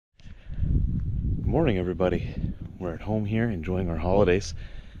Morning, everybody. We're at home here enjoying our holidays.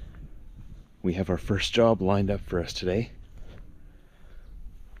 We have our first job lined up for us today.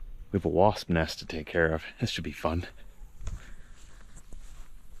 We have a wasp nest to take care of. This should be fun.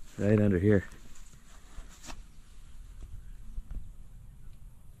 Right under here.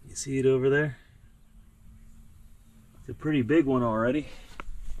 You see it over there? It's a pretty big one already.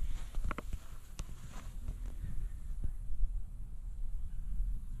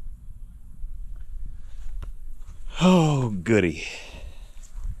 Oh, goody.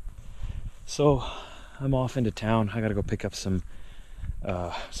 So I'm off into town. I gotta go pick up some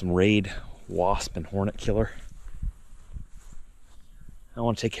Raid wasp and hornet killer. I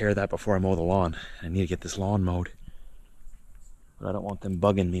want to take care of that before I mow the lawn. I need to get this lawn mowed, but I don't want them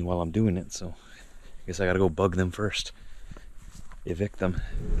bugging me while I'm doing it, so I guess I gotta go bug them first. Evict them.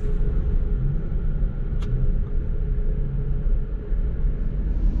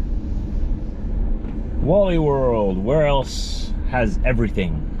 Wally World, where else has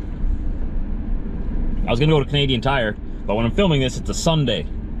everything? I was gonna go to Canadian Tire, but when I'm filming this, it's a Sunday,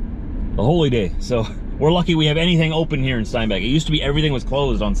 a holy day. So we're lucky we have anything open here in Steinbach. It used to be everything was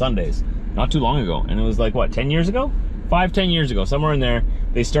closed on Sundays, not too long ago. And it was like, what, 10 years ago? 5-10 years ago, somewhere in there,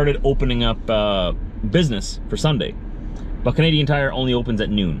 they started opening up business for Sunday. But Canadian Tire only opens at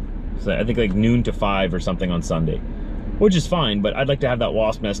noon. So I think like noon to 5 or something on Sunday. Which is fine, but I'd like to have that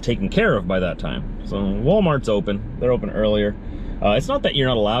wasp nest taken care of by that time. So Walmart's open, they're open earlier. It's not that you're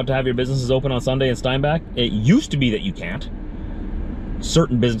not allowed to have your businesses open on Sunday in Steinbach. It used to be that you can't.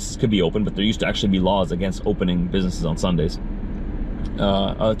 Certain businesses could be open, but there used to actually be laws against opening businesses on Sundays.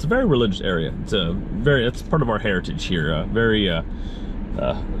 It's a very religious area. It's part of our heritage here. Very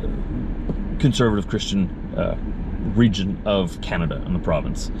conservative Christian region of Canada and the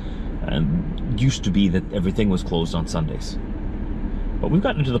province. And used to be that everything was closed on Sundays, but we've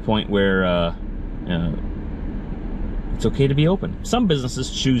gotten to the point where it's okay to be open. Some businesses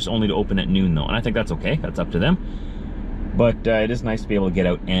choose only to open at noon though, and I think that's okay. That's up to them. But it is nice to be able to get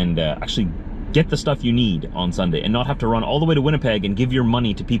out and actually get the stuff you need on Sunday and not have to run all the way to Winnipeg and give your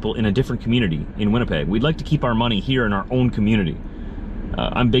money to people in a different community in Winnipeg. We'd like to keep our money here in our own community.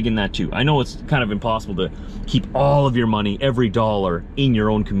 I'm big in that too. I know it's kind of impossible to keep all of your money, every dollar, in your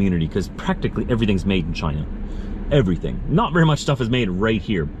own community, because practically everything's made in China. Everything. Not very much stuff is made right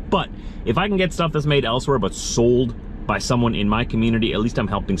here. But if I can get stuff that's made elsewhere but sold by someone in my community, at least I'm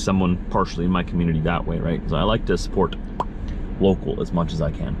helping someone partially in my community that way, right? Because I like to support local as much as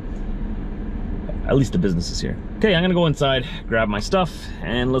I can. At least the businesses here. Okay, I'm gonna go inside, grab my stuff,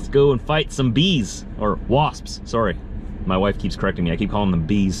 and let's go and fight some bees. Or wasps, sorry. My wife keeps correcting me. I keep calling them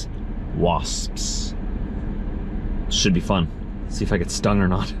bees. Wasps. Should be fun. See if I get stung or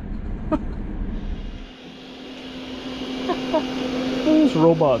not. This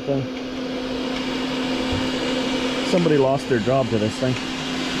robot thing. Somebody lost their job to this thing.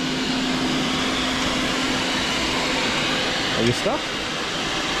 Are you stuck?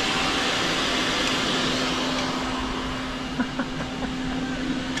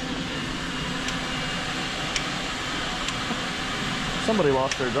 Somebody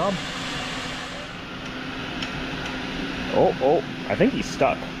lost their job. Oh, I think he's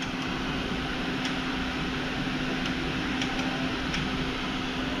stuck.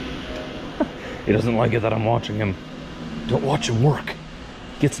 He doesn't like it that I'm watching him. Don't watch him work.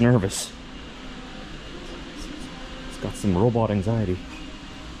 He gets nervous. He's got some robot anxiety.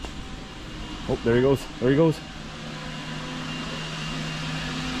 Oh, there he goes. There he goes.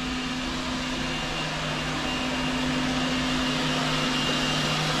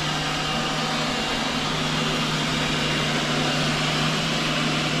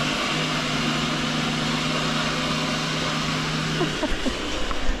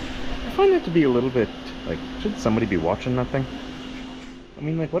 I find that to be a little bit, like, should somebody be watching that thing? I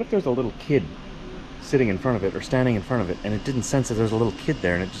mean, like, what if there's a little kid sitting in front of it or standing in front of it and it didn't sense that there's a little kid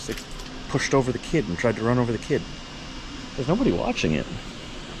there and it just like, pushed over the kid and tried to run over the kid? There's nobody watching it.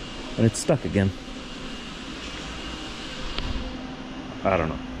 And it's stuck again. I don't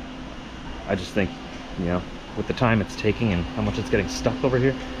know. I just think, you know, with the time it's taking and how much it's getting stuck over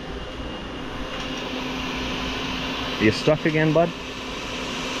here. Are you stuck again, bud?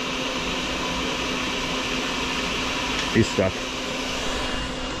 He's stuck.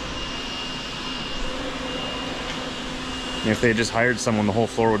 If they had just hired someone, the whole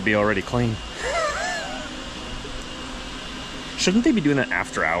floor would be already clean. Shouldn't they be doing that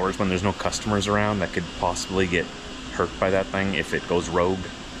after hours when there's no customers around that could possibly get hurt by that thing if it goes rogue?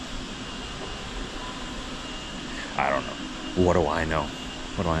 I don't know. What do I know?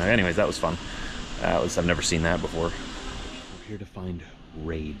 What do I know? Anyways, that was fun. I've never seen that before. We're here to find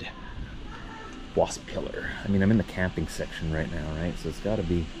Raid. wasp killer. I mean, I'm in the camping section right now, right? So it's got to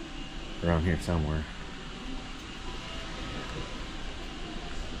be around here somewhere.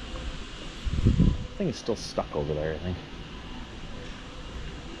 I think it's still stuck over there, I think.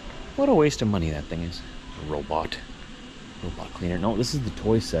 What a waste of money that thing is. A robot cleaner. No, this is the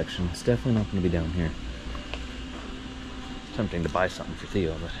toy section. It's definitely not going to be down here. It's tempting to buy something for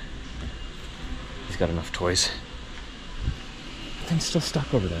Theo, but he's got enough toys. The thing's still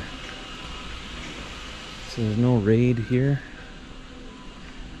stuck over there. So there's no raid here.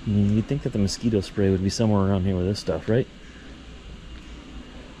 I mean, you'd think that the mosquito spray would be somewhere around here with this stuff, right?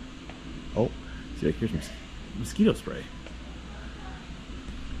 Oh, see, like, here's mosquito spray.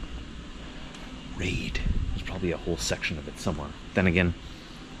 Raid. There's probably a whole section of it somewhere. Then again,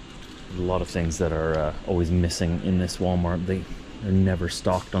 there's a lot of things that are always missing in this Walmart. They're never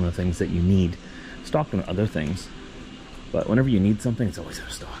stocked on the things that you need. Stocked on other things, but whenever you need something, it's always out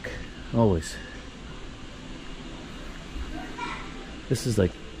of stock. Always. This is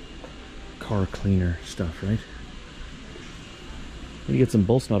like car cleaner stuff, right? You get some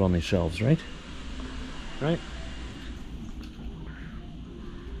BULLSNOT on these shelves, right? Right?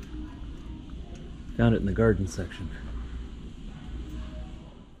 Found it in the garden section.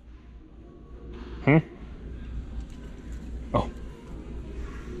 Huh? Oh.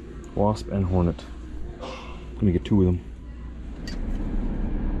 Wasp and hornet. Let me get 2 of them.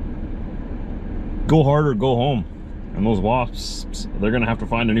 Go hard or go home. And those wasps, they're gonna have to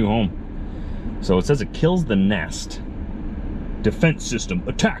find a new home. So it says it kills the nest. Defense system,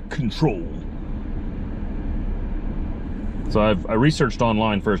 attack control. So I researched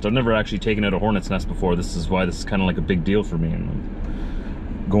online first. I've never actually taken out a hornet's nest before. This is why this is kind of like a big deal for me. And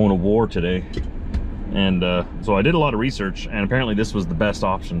I'm going to war today. And so I did a lot of research, and apparently this was the best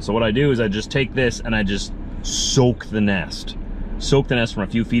option. So what I do is I just take this and I just soak the nest. Soak the nest from a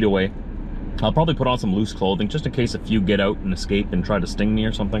few feet away. I'll probably put on some loose clothing just in case a few get out and escape and try to sting me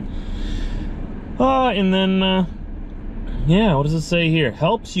or something. And then, yeah, what does it say here?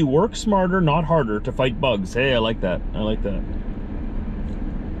 Helps you work smarter, not harder, to fight bugs. Hey, I like that. I like that.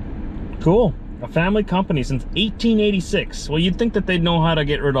 Cool. A family company since 1886. Well, you'd think that they'd know how to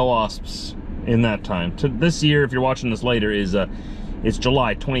get rid of wasps in that time. To this year, if you're watching this later, is it's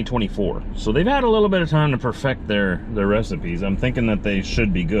July 2024. So they've had a little bit of time to perfect their recipes. I'm thinking that they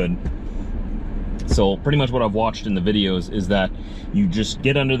should be good. So pretty much what I've watched in the videos is that you just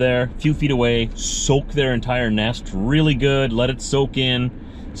get under there, a few feet away, soak their entire nest really good, let it soak in,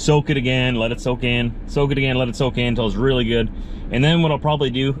 soak it again, let it soak in, soak it again, let it soak in until it's really good. And then what I'll probably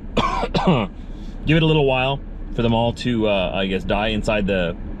do, give it a little while for them all to, I guess, die inside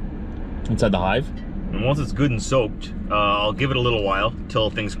the hive. And once it's good and soaked, I'll give it a little while till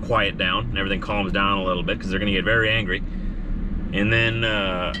things quiet down and everything calms down a little bit, because they're gonna get very angry. And then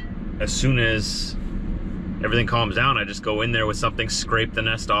as soon as everything calms down, I just go in there with something, scrape the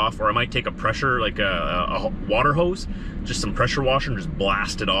nest off, or I might take a pressure, like a water hose, just some pressure washer, and just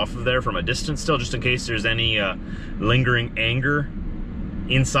blast it off of there from a distance still, just in case there's any lingering anger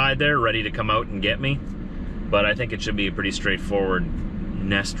inside there ready to come out and get me. But I think it should be a pretty straightforward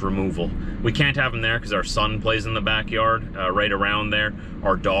nest removal. We can't have them there because our son plays in the backyard, right around there.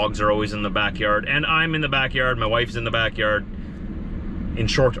 Our dogs are always in the backyard, and I'm in the backyard, my wife's in the backyard. In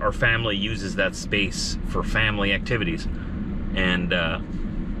short, our family uses that space for family activities. And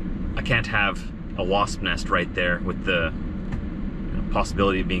I can't have a wasp nest right there with the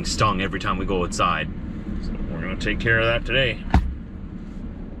possibility of being stung every time we go outside. So we're gonna take care of that today.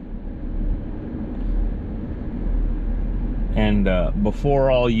 And before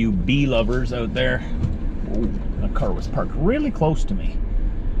all you bee lovers out there, oh, that car was parked really close to me.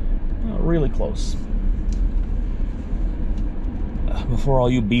 Really close. Before all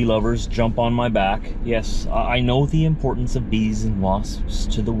you bee lovers jump on my back, yes, I know the importance of bees and wasps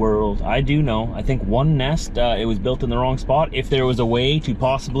to the world. I do know. I think one nest, it was built in the wrong spot. If there was a way to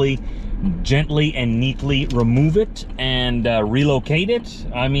possibly gently and neatly remove it and relocate it,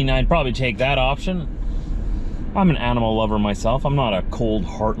 I mean, I'd probably take that option. I'm an animal lover myself. I'm not a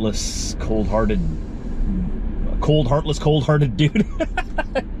cold-hearted dude.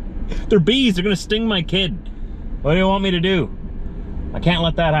 They're bees. They're gonna sting my kid. What do you want me to do? I can't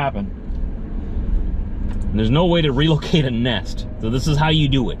let that happen. And there's no way to relocate a nest. So this is how you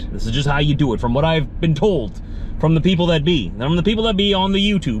do it. This is just how you do it, from what I've been told from the people that be. From the people that be on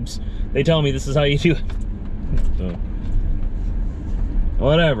the YouTubes, they tell me this is how you do it. So,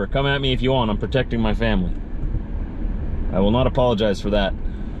 whatever, come at me if you want. I'm protecting my family. I will not apologize for that.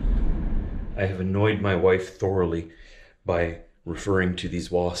 I have annoyed my wife thoroughly by referring to these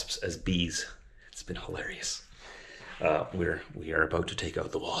wasps as bees. It's been hilarious. We are about to take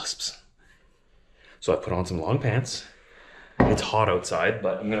out the wasps. So I put on some long pants. It's hot outside,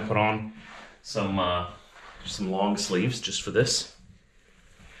 but I'm gonna put on some long sleeves just for this.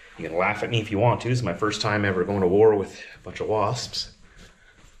 You can laugh at me if you want to. It's my first time ever going to war with a bunch of wasps.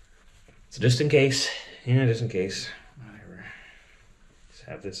 So just in case, yeah, just in case. Whatever. Just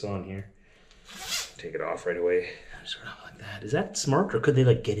have this on here. Take it off right away. Sort of like that. Is that smart, or could they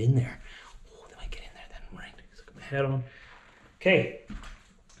like get in there? Oh, they might get in there then, right? So put my head on. Okay.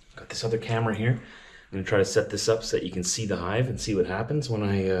 Got this other camera here. I'm gonna try to set this up so that you can see the hive and see what happens when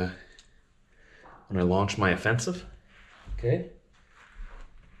I launch my offensive. Okay.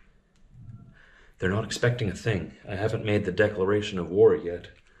 They're not expecting a thing. I haven't made the declaration of war yet,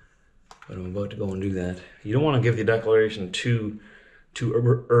 but I'm about to go and do that. You don't want to give the declaration too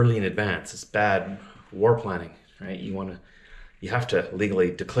early in advance. It's bad war planning, right? You have to legally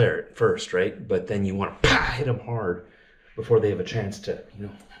declare it first, right? But then you want to hit them hard before they have a chance to, you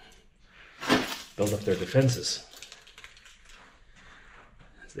know, build up their defenses.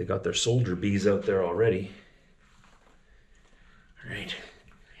 They got their soldier bees out there already. All right,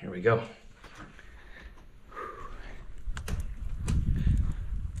 here we go.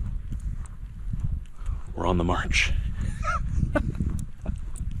 We're on the march.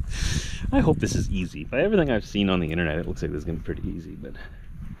 I hope this is easy. By everything I've seen on the internet, it looks like this is gonna be pretty easy, but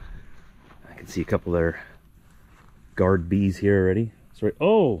I can see a couple of their guard bees here already. Sorry.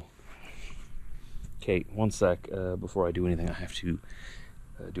 Oh! Okay, one sec. Before I do anything, I have to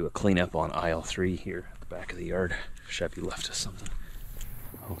do a cleanup on aisle 3 here at the back of the yard. Chevy left us something.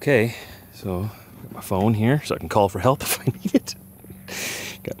 Okay, so got my phone here so I can call for help if I need it.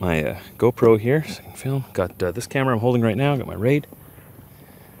 Got my GoPro here so I can film. Got this camera I'm holding right now. Got my Raid.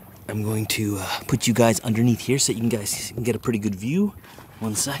 I'm going to put you guys underneath here so you guys can get a pretty good view.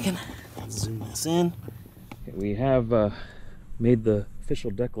 1 second. Let's zoom this in. Okay, we have made the official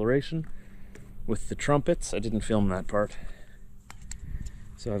declaration with the trumpets. I didn't film that part.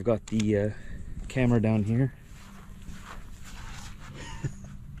 So I've got the camera down here.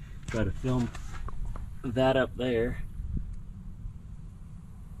 Try to film that up there.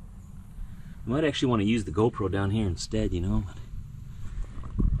 I might actually want to use the GoPro down here instead, you know.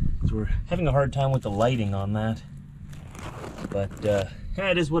 So we're having a hard time with the lighting on that. But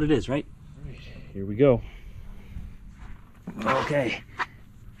yeah, it is what it is, right? All right, here we go. Okay,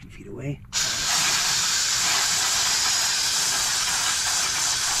 a few feet away.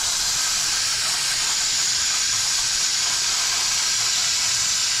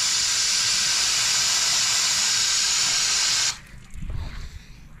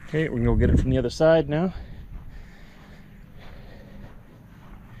 Okay, we're gonna go get it from the other side now.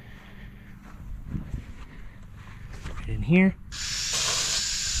 Right in here.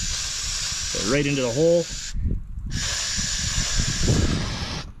 Go right into the hole.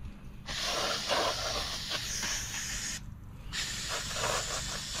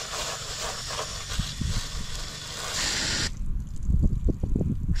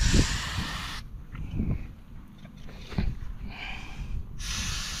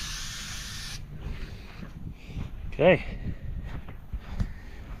 Okay.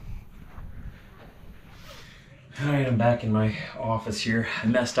 Alright, I'm back in my office here. I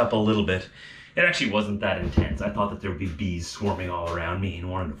messed up a little bit. It actually wasn't that intense. I thought that there would be bees swarming all around me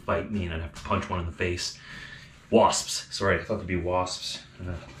and wanting to fight me and I'd have to punch one in the face. Wasps. Sorry, I thought there'd be wasps.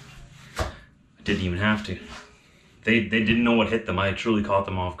 I didn't even have to. They didn't know what hit them. I truly caught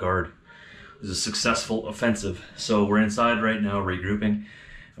them off guard. It was a successful offensive. So we're inside right now, regrouping.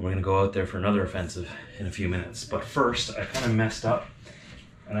 And we're gonna go out there for another offensive in a few minutes. But first, I kind of messed up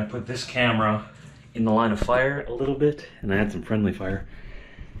and I put this camera in the line of fire a little bit and I had some friendly fire.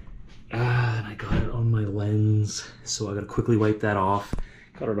 And I got it on my lens, so I gotta quickly wipe that off.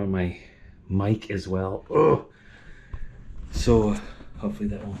 Got it on my mic as well. Ugh. So hopefully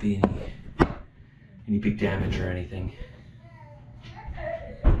that won't be any big damage or anything.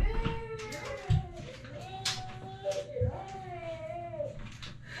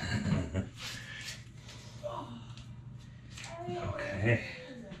 Okay,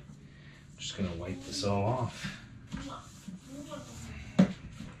 I'm just gonna wipe this all off.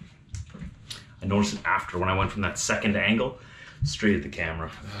 I noticed it after when I went from that second angle straight at the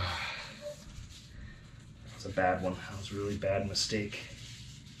camera. That was a bad one. That was a really bad mistake.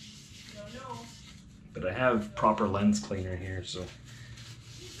 But I have proper lens cleaner here, so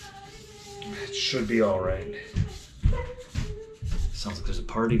it should be all right. Sounds like there's a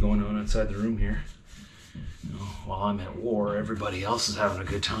party going on outside the room here. You know, while I'm at war, everybody else is having a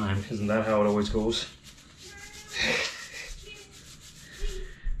good time. Isn't that how it always goes?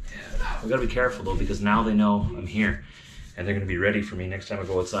 Yeah, we gotta be careful though, because now they know I'm here. And they're going to be ready for me next time I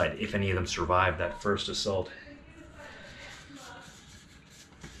go outside, if any of them survive that first assault.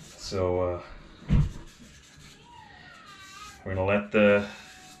 So we're going to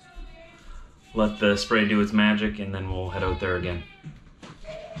let the spray do its magic, and then we'll head out there again.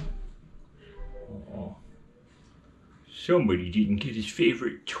 Uh-oh. Somebody didn't get his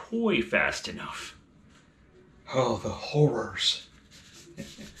favorite toy fast enough. Oh, the horrors.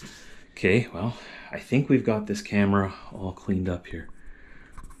 Okay, well, I think we've got this camera all cleaned up here.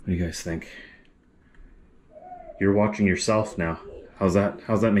 What do you guys think? You're watching yourself now. How's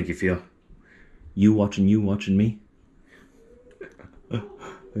that make you feel? You watching me? Look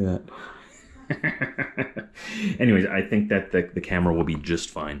at that. Anyways, I think that the camera will be just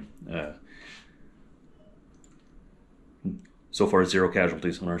fine. So far, 0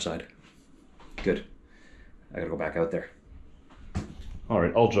 casualties on our side. Good. I gotta go back out there. All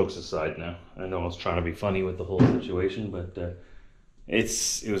right, all jokes aside now. I know I was trying to be funny with the whole situation, but it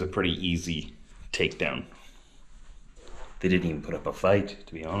was a pretty easy takedown. They didn't even put up a fight,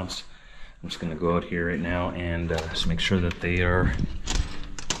 to be honest. I'm just gonna go out here right now and just make sure that they are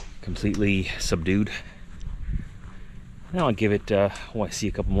completely subdued. Now I'll give it, I see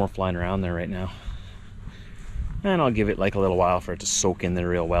a couple more flying around there right now. And I'll give it like a little while for it to soak in there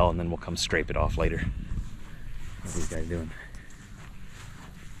real well, and then we'll come scrape it off later. What are these guys doing?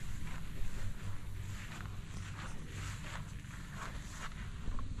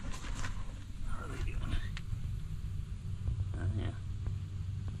 How are they doing? Oh, yeah.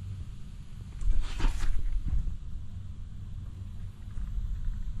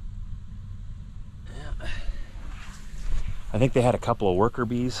 Yeah. I think they had a couple of worker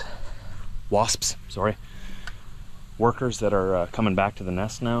bees, wasps, sorry. Workers that are coming back to the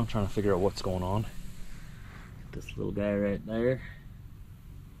nest now, trying to figure out what's going on. This little guy right there.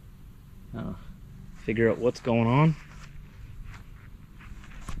 Figure out what's going on.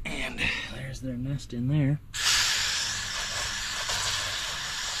 And there's their nest in there.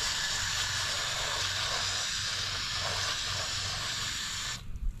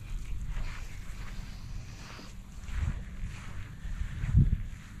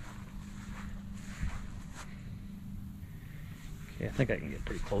 Okay, I think I can get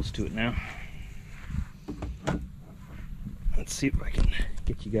pretty close to it now. Let's see if I can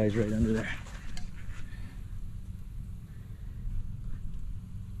get you guys right under there.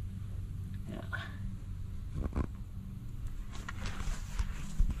 Yeah.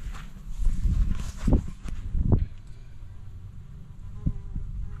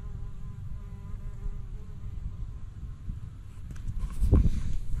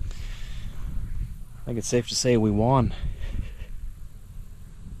 I think it's safe to say we won.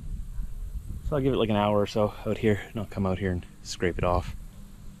 So I'll give it like an hour or so out here, and I'll come out here and scrape it off.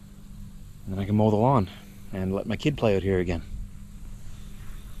 And then I can mow the lawn and let my kid play out here again.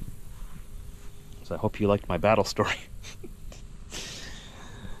 So I hope you liked my battle story.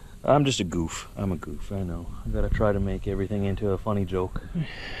 I'm just a goof. I'm a goof, I know. I gotta try to make everything into a funny joke.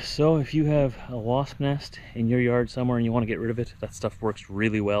 So if you have a wasp nest in your yard somewhere and you want to get rid of it, that stuff works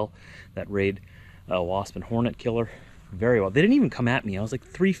really well. That Raid wasp and hornet killer. Very well. They didn't even come at me. I was like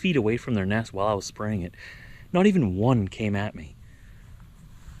 3 feet away from their nest while I was spraying it. Not even one came at me.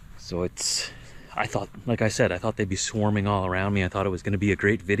 So I thought, like I said, I thought they'd be swarming all around me. I thought it was going to be a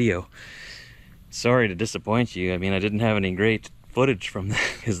great video. Sorry to disappoint you. I mean, I didn't have any great footage from them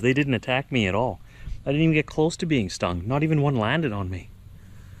because they didn't attack me at all. I didn't even get close to being stung. Not even one landed on me.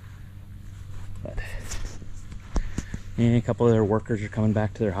 But yeah, a couple of their workers are coming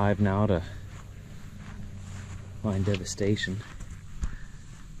back to their hive now to find devastation.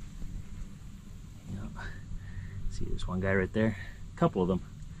 Yeah. See, there's one guy right there. A couple of them.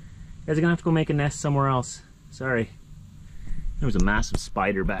 You guys are gonna have to go make a nest somewhere else. Sorry. There was a massive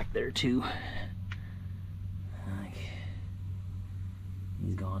spider back there too.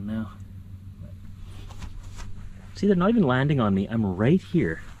 He's gone now. See, they're not even landing on me. I'm right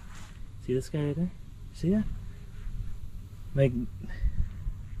here. See this guy right there? See that? Like,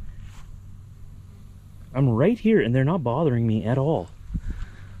 I'm right here and they're not bothering me at all.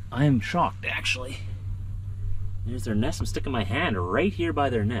 I am shocked, actually. There's their nest. I'm sticking my hand right here by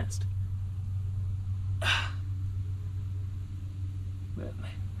their nest. But,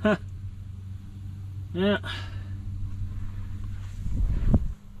 huh. Yeah.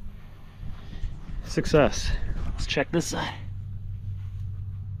 Success. Let's check this side.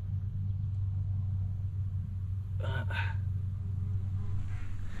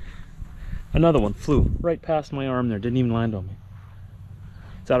 Another one flew right past my arm there, didn't even land on me.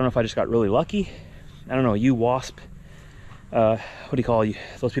 So I don't know if I just got really lucky. I don't know, you WASP, what do you call you?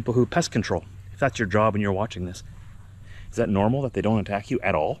 Those people who pest control. If that's your job and you're watching this, Is that normal that they don't attack you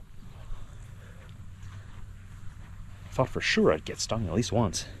at all? I thought for sure I'd get stung at least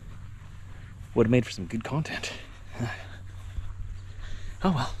once. Would have made for some good content.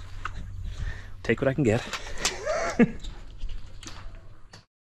 Oh well. Take what I can get.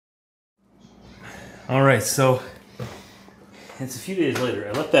 Alright, so it's a few days later.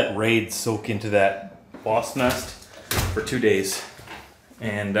 I let that raid soak into that wasp nest for 2 days.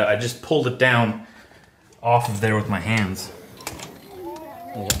 And I just pulled it down off of there with my hands.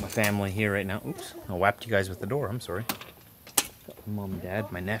 I got my family here right now. Oops, I whapped you guys with the door, I'm sorry. Got my mom and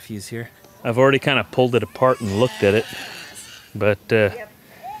dad, my nephew's here. I've already kind of pulled it apart and looked at it. But there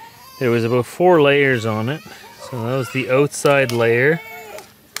was about 4 layers on it. So that was the outside layer.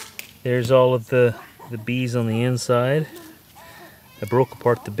 There's all of the bees on the inside. I broke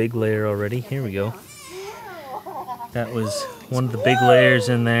apart the big layer already. Here we go. That was one of the big layers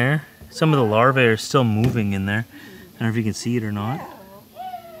in there. Some of the larvae are still moving in there. I don't know if you can see it or not.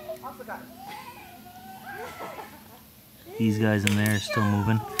 These guys in there are still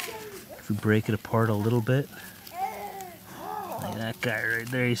moving. If we break it apart a little bit. Like that guy right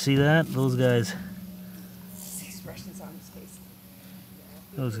there, you see that? Those guys. Expressions on his face.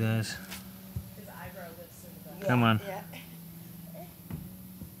 Those guys. Come on.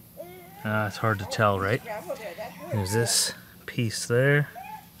 It's hard to tell, right? There's this piece there.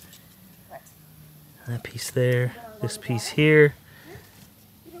 That piece there. This piece here.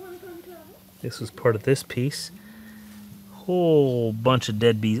 This was part of this piece. Whole bunch of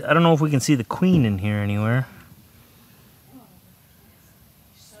dead bees. I don't know if we can see the queen in here anywhere.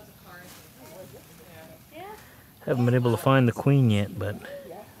 Haven't been able to find the queen yet, but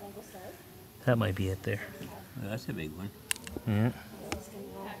that might be it there. Well, that's a big one. Yeah.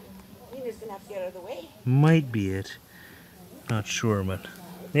 Just gonna have to get out of the way. Might be it. Not sure, but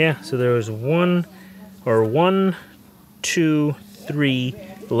yeah, so there was 1, 2, 3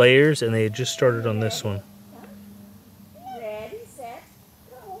 layers, and they had just started on this one. Ready, set,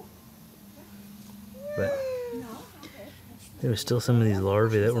 go. But there was still some of these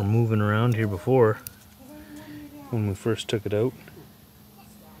larvae that were moving around here before when we first took it out.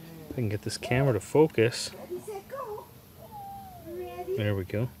 If I can get this camera to focus. Ready, set, go. Ready, There we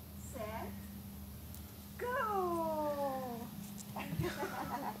go. set, go.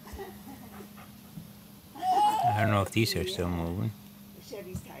 I don't know if these are still moving.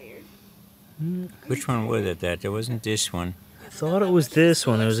 Chevy's tired. Which one was it that? There wasn't this one. I thought it was this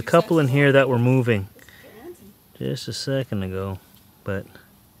one. There was a couple in here that were moving just a second ago, but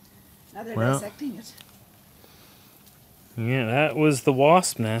Now they're well, dissecting it. yeah, that was the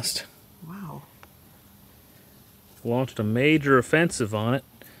wasp nest. Wow. Launched a major offensive on it.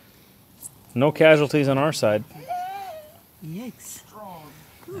 No casualties on our side. Yikes.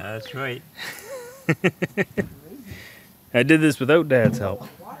 That's right. I did this without Dad's help.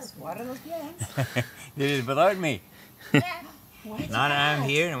 Water those plants. Did it without me. Now that I'm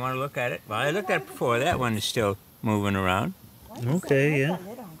here and I want to look at it. Well, I looked at it before. That one is still moving around. Okay, yeah.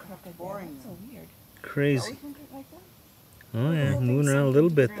 Boring. So weird. Crazy. Like that? Oh yeah, moving around a little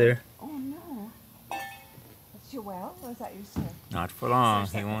bit there. Oh no. That's your well, or is that your sir? Not for long.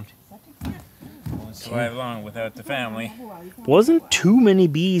 He won't survive long without the family. Wasn't too many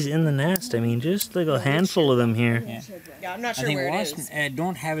bees in the nest. I mean, just like a handful of them here. Yeah, I'm not I sure think where it wasps is.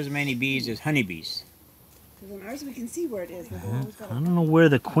 don't have as many bees as honeybees. Because on ours we can see where it is. I don't know where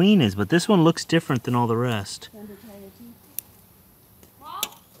the queen is, but this one looks different than all the rest.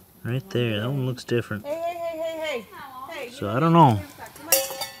 Right there, that one looks different. Hey. So I don't know.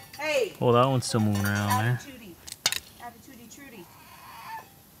 Hey. Oh, that one's still moving around there. Attitude Trudy.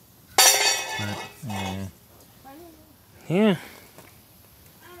 But, Yeah. yeah.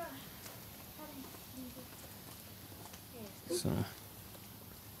 So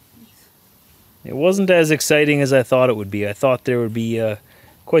it wasn't as exciting as I thought it would be. I thought there would be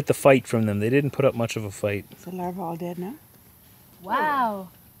quite the fight from them. They didn't put up much of a fight. Is the larva all dead now? Wow.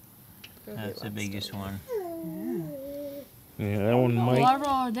 That's the biggest one. Yeah, that one Larva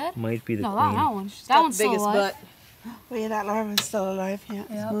all dead? might be the No, queen. that one. That one's still alive. Oh yeah, that larva is still alive. Yeah,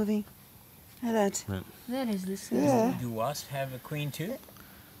 it's Yep. moving. Look at that. That is this. Yeah. Do wasps have a queen too?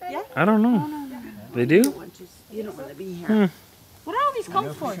 I don't know. They do? You don't want to be here. What are all these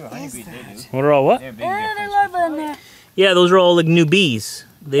come for? Honeybees, they do. What are all what? They're big There's another difference. larva in there. Yeah, those are all like new bees.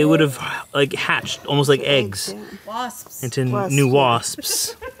 They would have like hatched almost like eggs Wasps. into Wasps. new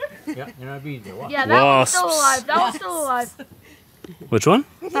wasps. Yeah, they're not bees. They're wasps. Yeah, that one's still Wasps. alive. That one's still alive. Which one?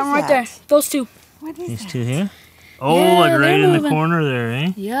 What That is one right there. Those two. What is These that? two here. Oh, Yeah, like right they're in the moving. corner there,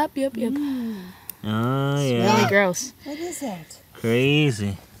 eh? Yep. Oh yeah. Really gross. What is that?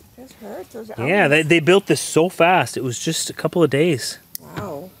 Crazy. This hurts. Those Yeah, they built this so fast. It was just a couple of days.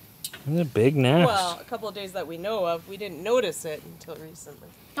 Wow. It was a big nest. Well, a couple of days that we know of. We didn't notice it until recently.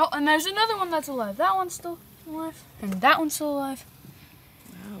 Oh, and there's another one that's alive. That one's still alive, and that one's still alive.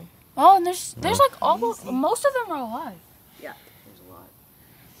 Wow. Oh, and there's like almost most of them are alive. Yeah, there's a lot.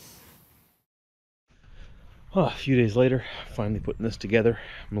 Well, a few days later, finally putting this together.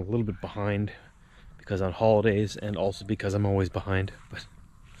 I'm a little bit behind because on holidays, and also because I'm always behind. But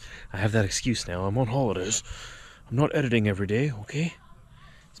I have that excuse now. I'm on holidays. I'm not editing every day, okay?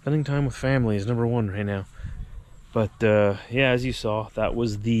 Spending time with family is number one right now. But yeah, as you saw, that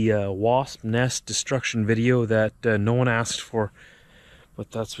was the wasp nest destruction video that no one asked for.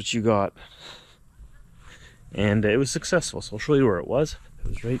 But that's what you got. And it was successful, so I'll show you where it was. It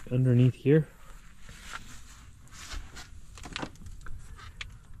was right underneath here.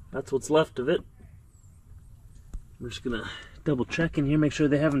 That's what's left of it. We're just gonna double check in here, make sure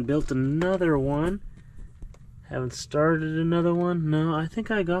they haven't built another one. Haven't started another one. No, I think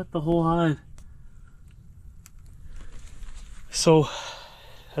I got the whole hive. So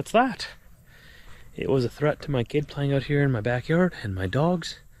that's that. It was a threat to my kid playing out here in my backyard and my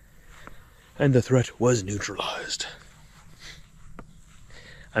dogs, and the threat was neutralized.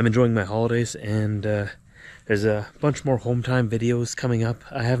 I'm enjoying my holidays, and there's a bunch more home time videos coming up.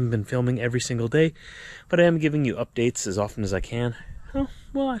 I haven't been filming every single day, but I am giving you updates as often as I can. Oh,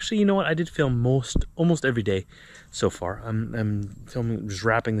 well, actually, you know what? I did film almost every day so far. I'm filming, just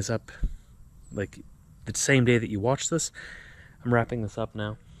wrapping this up like the same day that you watch this. I'm wrapping this up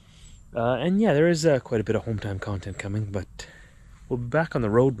now. And yeah, there is quite a bit of home time content coming, but we'll be back on the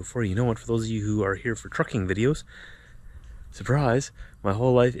road before you know it. For those of you who are here for trucking videos, surprise, my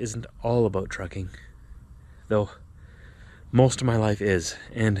whole life isn't all about trucking. Though most of my life is,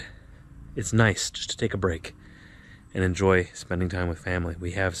 and it's nice just to take a break and enjoy spending time with family.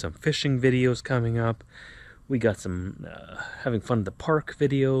 We have some fishing videos coming up. We got some having fun at the park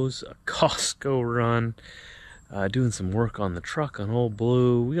videos, a Costco run, doing some work on the truck on Old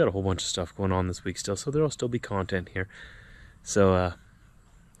Blue. We got a whole bunch of stuff going on this week still, so there'll still be content here. So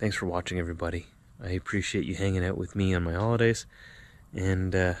thanks for watching, everybody. I appreciate you hanging out with me on my holidays,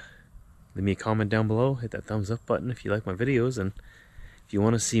 and leave me a comment down below. Hit that thumbs up button if you like my videos, and if you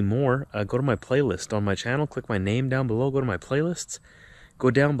want to see more, go to my playlist on my channel. Click my name down below, go to my playlists,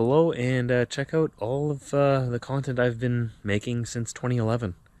 go down below and check out all of the content I've been making since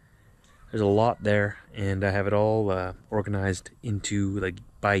 2011. There's a lot there, and I have it all organized into like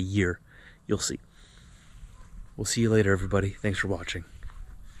by year. You'll see. We'll see you later, everybody. Thanks for watching.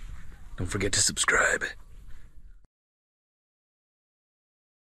 Don't forget to subscribe.